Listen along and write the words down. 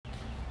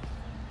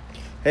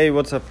Hey,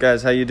 what's up,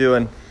 guys? How you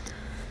doing?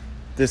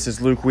 This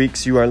is Luke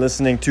Weeks. You are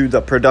listening to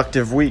the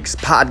Productive Weeks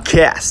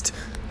podcast.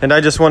 And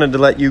I just wanted to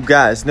let you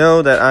guys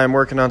know that I'm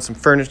working on some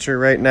furniture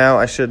right now.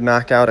 I should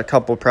knock out a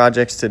couple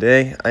projects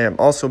today. I am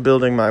also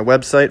building my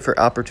website for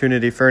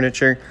Opportunity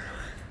Furniture.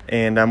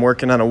 And I'm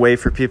working on a way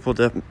for people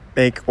to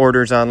make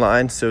orders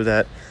online so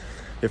that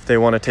if they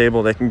want a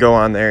table, they can go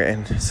on there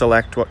and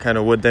select what kind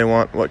of wood they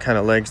want, what kind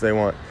of legs they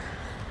want,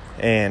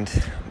 and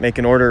make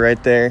an order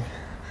right there.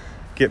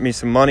 Get me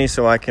some money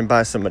so I can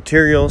buy some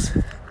materials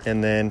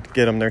and then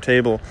get them their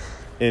table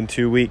in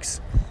 2 weeks.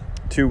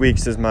 2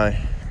 weeks is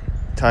my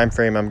time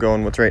frame I'm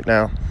going with right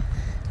now.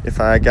 If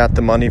I got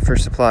the money for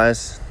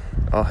supplies,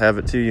 I'll have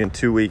it to you in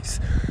 2 weeks.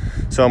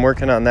 So I'm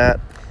working on that.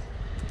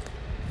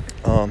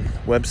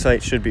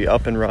 Website should be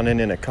up and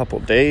running in a couple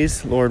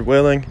days, Lord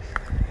willing.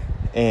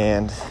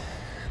 And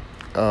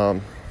I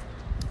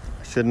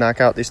should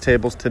knock out these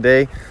tables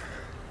today.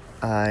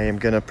 I am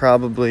going to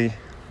probably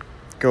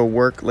go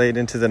work late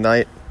into the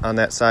night on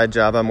that side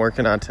job I'm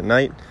working on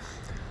tonight.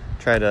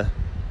 Try to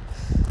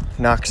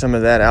knock some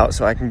of that out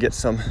so I can get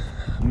some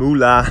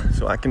moolah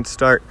so I can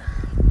start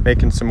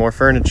making some more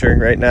furniture.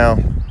 Right now,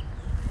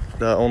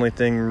 the only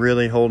thing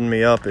really holding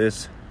me up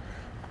is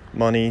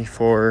money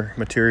for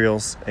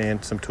materials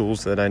and some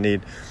tools that I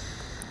need.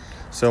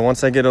 So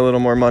once I get a little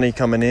more money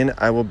coming in,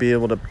 I will be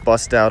able to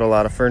bust out a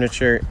lot of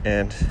furniture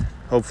and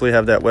hopefully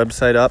have that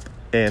website up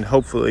and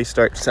hopefully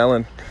start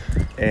selling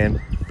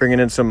and bringing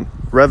in some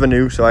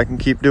revenue so I can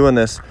keep doing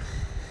this.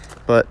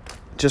 But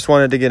just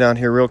wanted to get on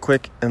here real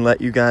quick and let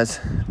you guys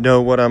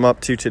know what I'm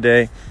up to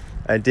today.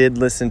 I did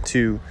listen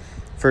to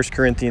 1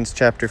 Corinthians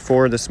chapter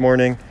 4 this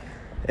morning,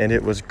 and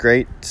it was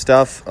great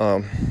stuff,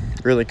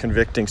 really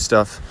convicting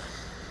stuff.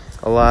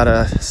 A lot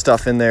of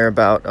stuff in there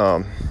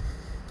about,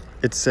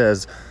 it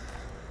says,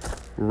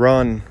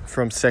 run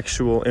from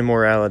sexual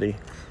immorality.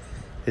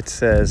 It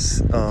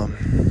says,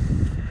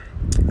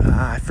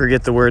 I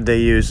forget the word they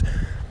use,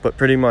 but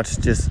pretty much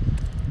just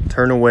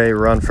turn away,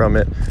 run from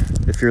it.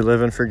 If you're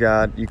living for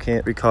God, you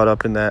can't be caught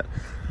up in that.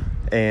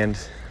 And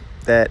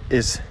that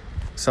is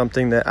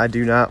something that I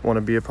do not want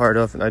to be a part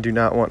of, and I do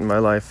not want in my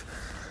life.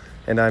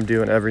 And I'm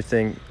doing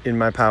everything in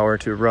my power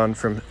to run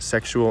from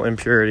sexual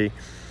impurity.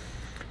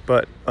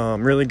 But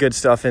really good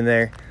stuff in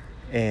there,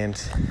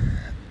 and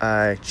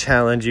I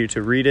challenge you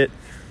to read it.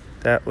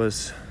 That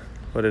was,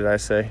 what did I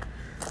say?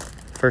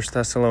 1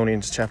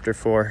 Thessalonians chapter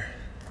 4.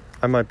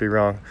 I might be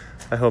wrong.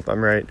 I hope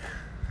I'm right.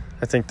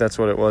 I think that's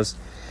what it was.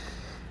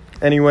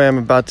 Anyway, I'm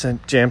about to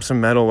jam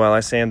some metal while I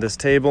sand this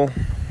table,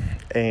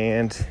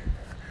 and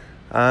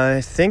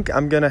I think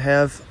I'm going to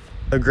have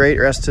a great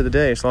rest of the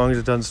day as long as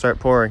it doesn't start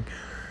pouring.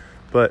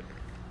 But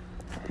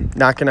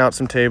knocking out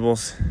some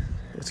tables,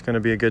 it's going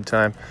to be a good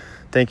time.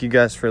 Thank you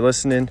guys for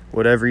listening.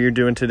 Whatever you're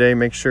doing today,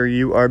 make sure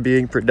you are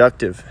being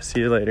productive.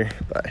 See you later.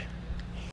 Bye.